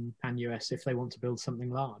 pan-European, pan-US, if they want to build something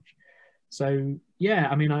large. So, yeah,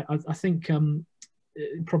 I mean, I think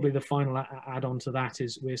probably the final add-on to that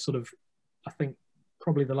is we're sort of, I think,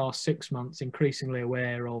 probably the last 6 months increasingly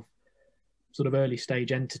aware of sort of early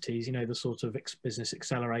stage entities, you know, the sort of business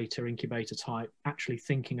accelerator, incubator type, actually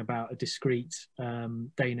thinking about a discrete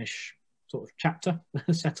Danish sort of chapter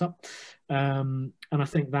setup. And I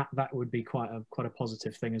think that would be quite a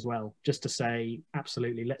positive thing as well, just to say,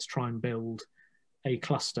 absolutely, let's try and build a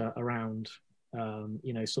cluster around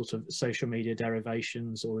you know, sort of social media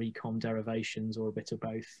derivations or e-com derivations or a bit of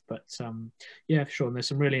both. But yeah, for sure. And there's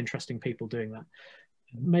some really interesting people doing that.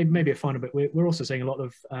 Maybe a final bit. We're also seeing a lot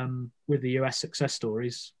of, with the US success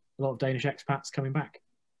stories, a lot of Danish expats coming back.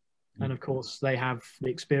 And of course, they have the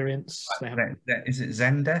experience. They have. Is it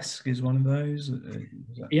Zendesk? Is one of those?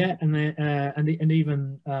 Yeah, and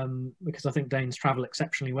even because I think Danes travel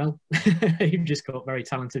exceptionally well. You've just got very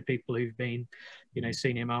talented people who've been, you know,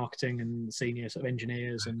 senior marketing and senior sort of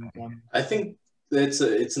engineers. And I think it's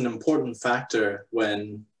an important factor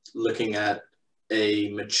when looking at a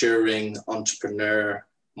maturing entrepreneur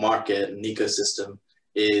market and ecosystem,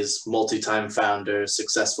 is multi-time founders,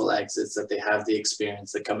 successful exits, that they have the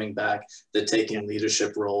experience, they're coming back, they're taking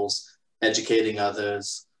leadership roles, educating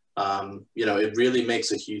others. You know, it really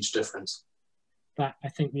makes a huge difference. That, I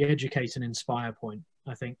think, the educate and inspire point,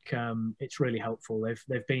 I think it's really helpful.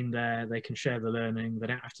 They've been there. They can share the learning. They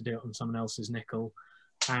don't have to do it on someone else's nickel,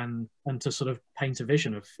 and to sort of paint a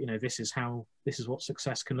vision of, you know, this is what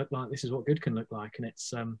success can look like. This is what good can look like, and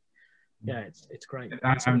it's it's great.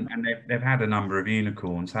 And they've had a number of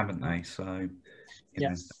unicorns, haven't they? So you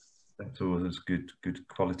know, that's always good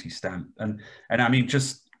quality stamp. And I mean,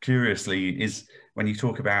 just curiously, is when you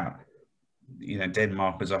talk about, you know,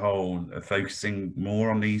 Denmark as a whole focusing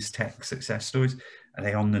more on these tech success stories, are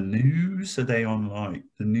they on the news? Are they on like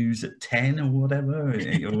the news at 10 or whatever?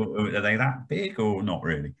 Or are they that big or not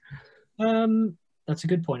really? That's a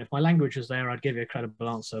good point. If my language was there, I'd give you a credible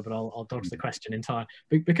answer, but I'll dodge the question entirely.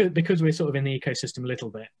 Because we're sort of in the ecosystem a little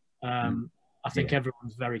bit. I think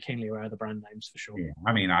everyone's very keenly aware of the brand names for sure. Yeah.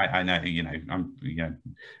 I mean, I know, you know,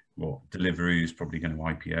 well, Deliveroo is probably going to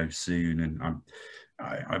IPO soon, and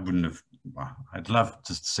I wouldn't have. I'd love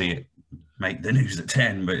to see it make the news at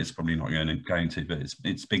 10, but it's probably not going to. But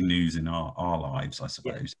it's big news in our lives, I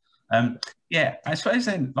suppose. Yeah, I suppose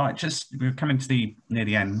then, like, just we're coming to near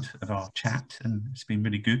the end of our chat, and it's been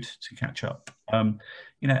really good to catch up. You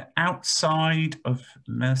know, outside of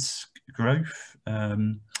Maersk Growth,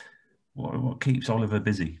 what keeps Oliver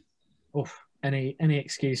busy? Any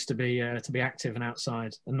excuse to be active and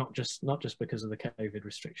outside, and not just because of the COVID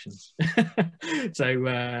restrictions.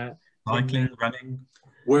 So cycling, running.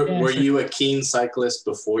 Were you a keen cyclist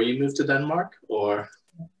before you moved to Denmark, or?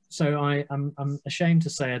 So I'm ashamed to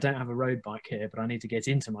say I don't have a road bike here, but I need to get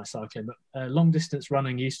into my cycling. But long distance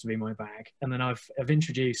running used to be my bag, and then I've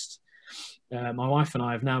introduced. My wife and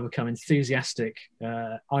I have now become enthusiastic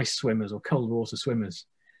ice swimmers or cold water swimmers,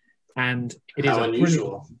 and it is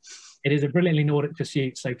unusual. It is a brilliantly Nordic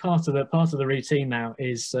pursuit. So part of the routine now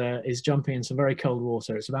is jumping in some very cold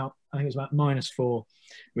water. I think it's about -4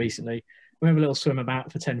 recently. We have a little swim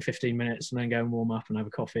about for 10-15 minutes and then go and warm up and have a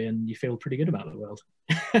coffee, and you feel pretty good about the world.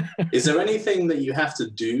 Is there anything that you have to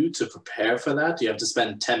do to prepare for that? Do you have to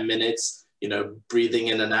spend 10 minutes, you know, breathing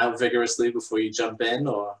in and out vigorously before you jump in,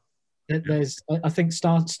 or? I think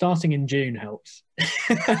starting in June helps.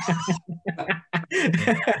 I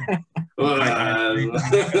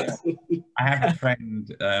have a friend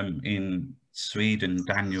in Sweden,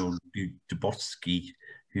 Daniel Duboski,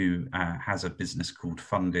 who has a business called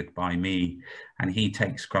Funded by Me, and he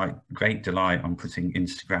takes great delight on putting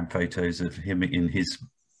Instagram photos of him in his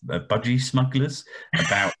budgie smugglers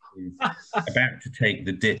about to take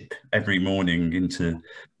the dip every morning into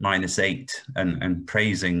 -8 and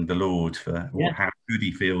praising the Lord for how good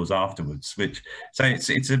he feels afterwards. I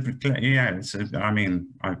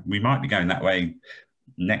mean, we might be going that way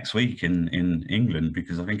next week in England,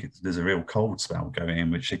 because I think there's a real cold spell going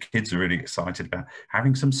in, which the kids are really excited about,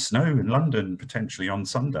 having some snow in London potentially on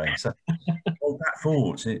Sunday. So hold that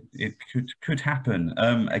thought, it could happen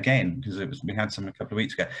again, because we had some a couple of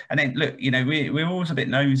weeks ago. And then look, you know, we're always a bit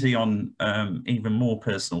nosy on even more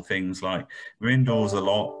personal things, like we're indoors a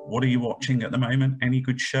lot. What are you watching at the moment? Any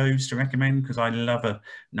good shows to recommend? Because I love a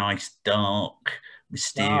nice dark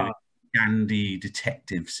mysterious Gandhi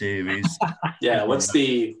detective series. Yeah, what's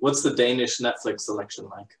the Danish Netflix selection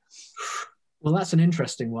like? Well, that's an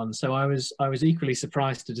interesting one. So I was equally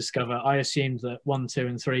surprised to discover. I assumed that 1, 2,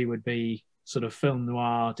 and 3 would be sort of film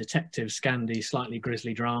noir, detective, Scandi, slightly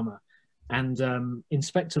grisly drama, and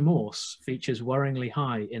Inspector Morse features worryingly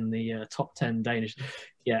high in the top 10 Danish.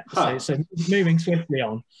 Yeah. Huh. So moving swiftly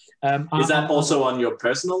on. Is that also on your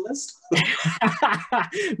personal list?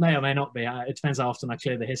 May or may not be. It depends how often I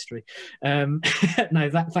clear the history. No,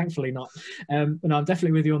 that thankfully not. But no, I'm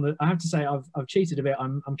definitely with you on the. I have to say I've cheated a bit.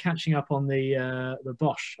 I'm catching up on the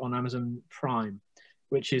Bosch on Amazon Prime,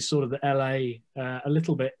 which is sort of the LA, a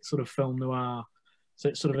little bit sort of film noir. So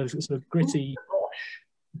it's sort of gritty.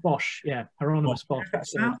 Bosch, yeah, Hieronymus Bosch.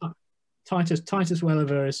 Titus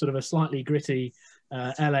Welliver is sort of a slightly gritty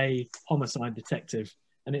LA homicide detective,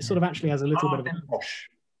 and it sort of actually has a little bit of a Bosch.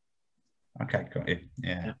 Okay, got you.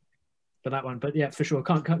 Yeah. For that one, but yeah, for sure,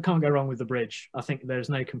 can't go wrong with the bridge. I think there's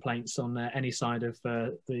no complaints on any side of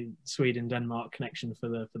the Sweden-Denmark connection for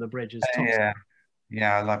the bridge.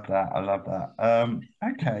 Yeah, I love that.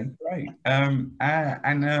 Okay, great.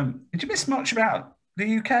 Did you miss much about the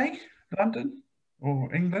UK, London,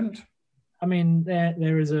 or England? I mean,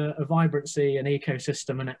 there is a vibrancy, an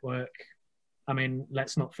ecosystem, a network. I mean,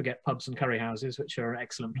 let's not forget pubs and curry houses, which are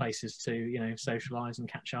excellent places to, you know, socialise and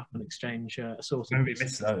catch up and exchange assorted. No, we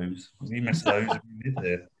miss those. We miss those if we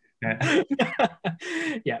live there.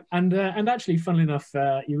 Yeah, and actually, funnily enough,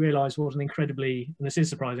 you realise what an incredibly, and this is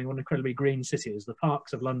surprising, what an incredibly green city is. The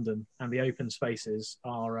parks of London and the open spaces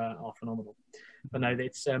are phenomenal. But no,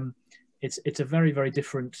 it's a very, very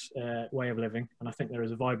different way of living, and I think there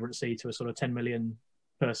is a vibrancy to a sort of 10 million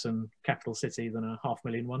person capital city than a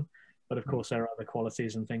 500,000 one. But of course, there are other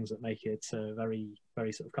qualities and things that make it very,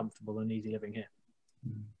 very sort of comfortable and easy living here.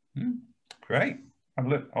 Great. And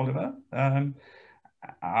look, Oliver,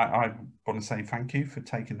 I want to say thank you for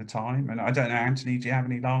taking the time. And I don't know, Anthony, do you have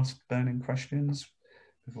any last burning questions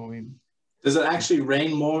before we... Does it actually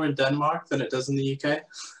rain more in Denmark than it does in the UK?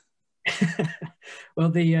 Well,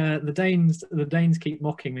 the Danes keep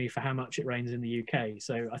mocking me for how much it rains in the UK.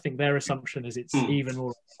 So I think their assumption is it's even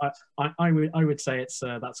more. I would say it's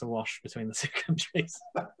that's a wash between the two countries.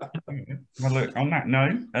 Well, look, on that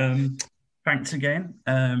note, thanks again.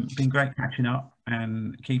 Been great catching up,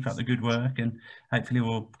 and keep up the good work. And hopefully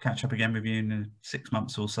we'll catch up again with you in 6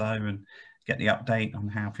 months or so and get the update on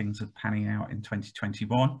how things are panning out in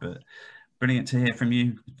 2021. But brilliant to hear from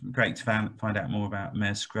you. Great to find out more about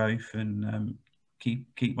Maersk Growth, and keep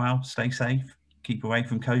well, stay safe, keep away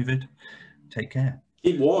from COVID. Take care.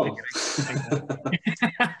 Keep warm.